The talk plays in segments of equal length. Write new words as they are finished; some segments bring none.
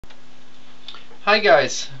Hi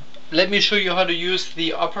guys, let me show you how to use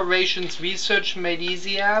the Operations Research Made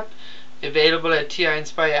Easy app available at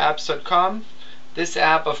TI-NSpireApps.com. This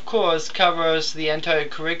app of course covers the entire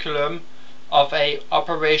curriculum of a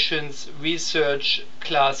Operations Research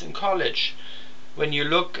class in college. When you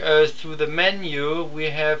look through the menu, we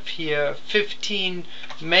have here 15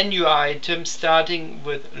 menu items starting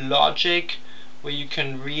with logic, where you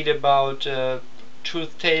can read about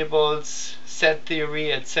truth tables, set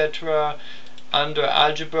theory, etc. Under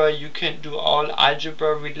algebra, you can do all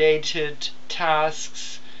algebra related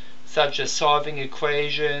tasks such as solving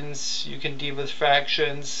equations. You can deal with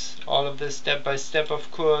fractions, all of this step by step of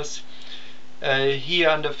course. Here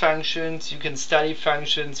under functions, you can study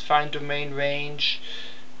functions, find domain range,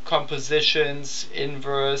 compositions,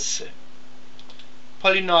 inverse,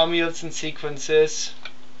 polynomials and sequences.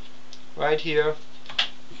 Right here,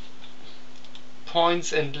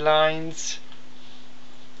 points and lines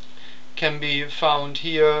can be found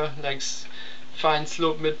here, like find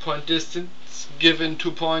slope, midpoint, distance given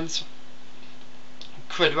 2 points.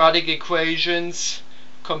 Quadratic equations,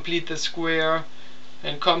 complete the square,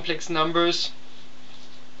 and complex numbers.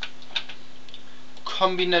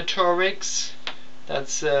 Combinatorics,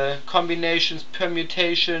 that's combinations,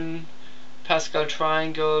 permutation, Pascal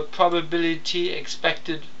triangle, probability,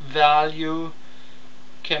 expected value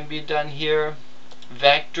can be done here.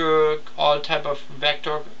 Vector, all type of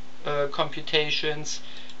vector computations,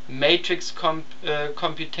 matrix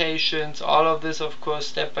computations, all of this of course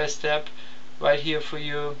step by step right here for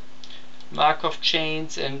you. Markov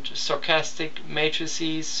chains and stochastic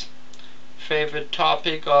matrices, favorite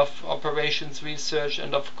topic of operations research,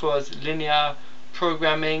 and of course linear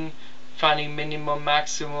programming, finding minimum,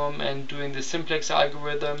 maximum, and doing the simplex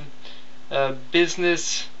algorithm.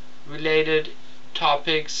 Business related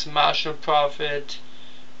topics, marginal profit,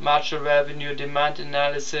 marginal revenue, demand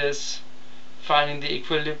analysis, finding the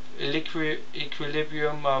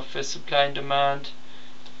equilibrium of supply and demand.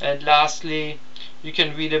 And lastly, you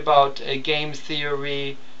can read about game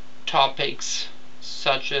theory topics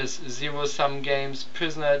such as zero-sum games,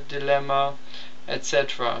 prisoner dilemma,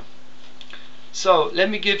 etc. So let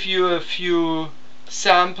me give you a few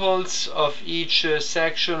samples of each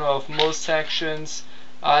section, of most sections.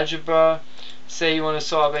 Algebra, say you want to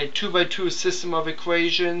solve a 2x2 system of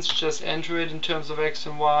equations, just enter it in terms of x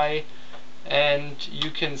and y, and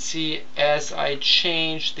you can see as I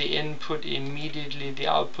change the input, immediately the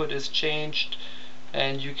output is changed,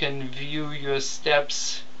 and you can view your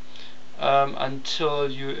steps until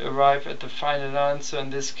you arrive at the final answer,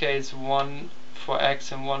 in this case 1 for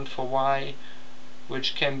x and 1 for y,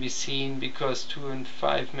 which can be seen because 2 and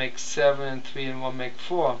 5 make 7 and 3 and 1 make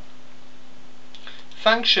 4.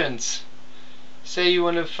 Functions, say you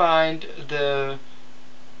want to find the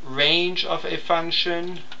range of a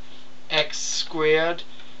function. X squared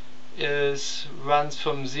runs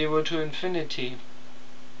from 0 to infinity.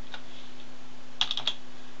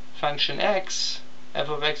 Function x, f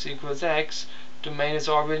of x equals x, domain is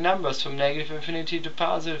all real numbers from negative infinity to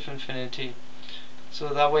positive infinity. So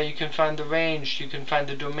that way you can find the range, you can find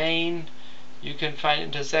the domain, you can find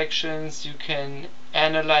intersections, you can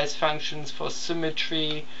analyze functions for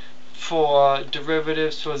symmetry, for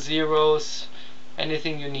derivatives, for zeros,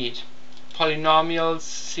 anything you need. Polynomials,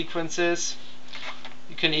 sequences,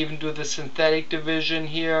 you can even do the synthetic division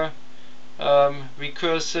here,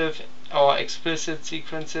 recursive or explicit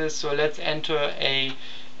sequences. So let's enter a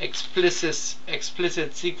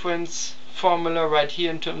explicit sequence formula right here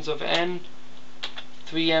in terms of n.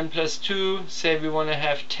 3n plus 2, say we want to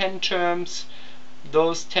have 10 terms.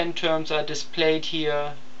 Those 10 terms are displayed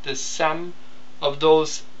here. The sum of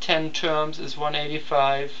those 10 terms is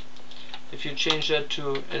 185. If you change that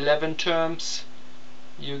to 11 terms,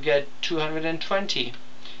 you get 220.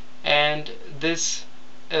 And this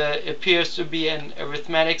appears to be an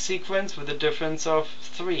arithmetic sequence with a difference of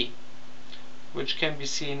 3, which can be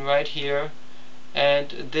seen right here.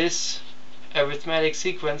 And this arithmetic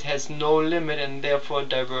sequence has no limit and therefore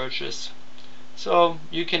diverges. So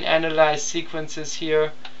you can analyze sequences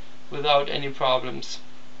here without any problems.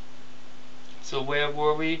 So where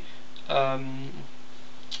were we?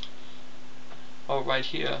 Right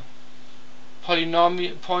here.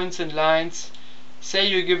 Polynomial points and lines. Say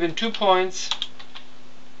you're given 2 points,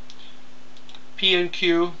 P and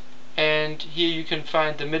Q, and here you can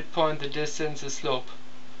find the midpoint, the distance, the slope.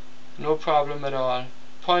 No problem at all.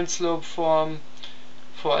 Point slope form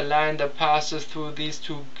for a line that passes through these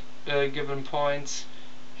two given points.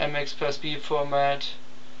 Mx plus b format.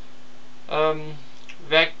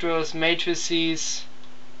 Vectors, matrices.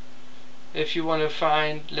 If you want to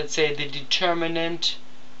find, let's say, the determinant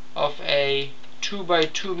of a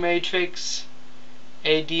 2x2 matrix,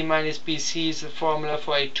 AD minus BC is the formula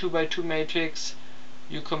for a 2 by 2 matrix.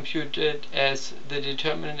 You compute it as the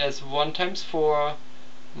determinant as 1 times 4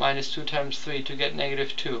 minus 2 times 3 to get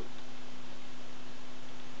negative 2.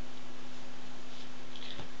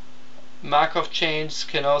 Markov chains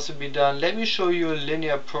can also be done. Let me show you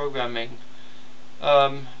linear programming.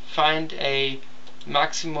 Find a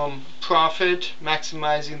maximum profit,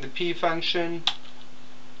 maximizing the p function.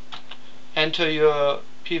 Enter your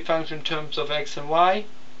p function in terms of x and y,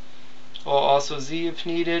 or also z if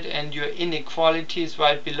needed, and your inequalities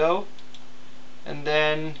right below. And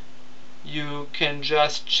then you can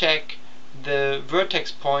just check the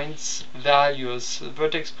vertex points values. The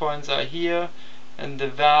vertex points are here, and the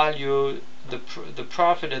value, the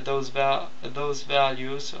profit at those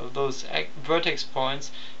values of those vertex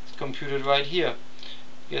points is computed right here.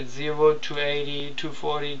 You get 0, 280,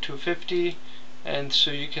 240, 250, and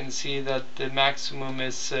so you can see that the maximum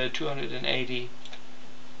is 280.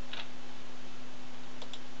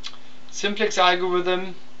 Simplex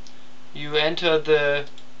algorithm, you enter the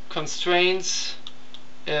constraints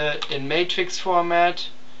in matrix format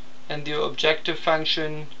and the objective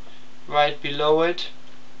function right below it,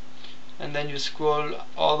 and then you scroll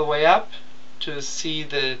all the way up to see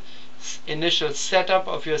the initial setup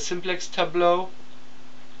of your simplex tableau,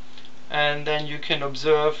 and then you can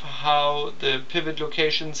observe how the pivot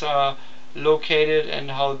locations are located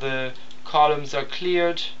and how the columns are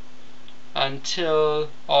cleared until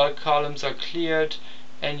all columns are cleared,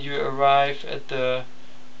 and you arrive at the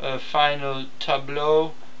final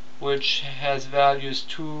tableau, which has values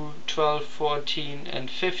 2, 12, 14 and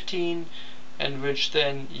 15, and which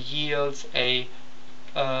then yields a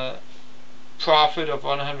profit of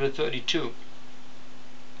 132.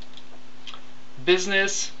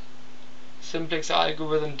 Business, simplex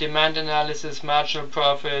algorithm, demand analysis, marginal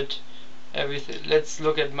profit, everything. Let's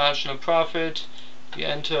look at marginal profit. You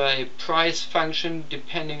enter a price function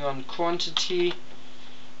depending on quantity.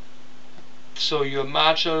 So your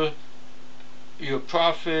marginal, your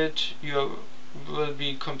profit, will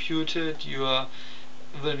be computed,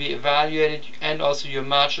 will be evaluated, and also your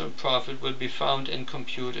marginal profit will be found and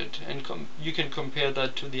computed, and you can compare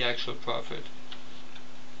that to the actual profit.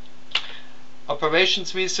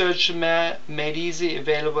 Operations research made easy,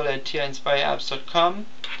 available at TI-NSpireApps.com.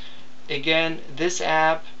 Again, this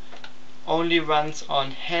app only runs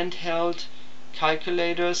on handheld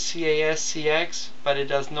calculators, CAS, CX, but it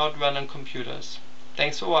does not run on computers.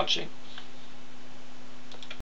 Thanks for watching.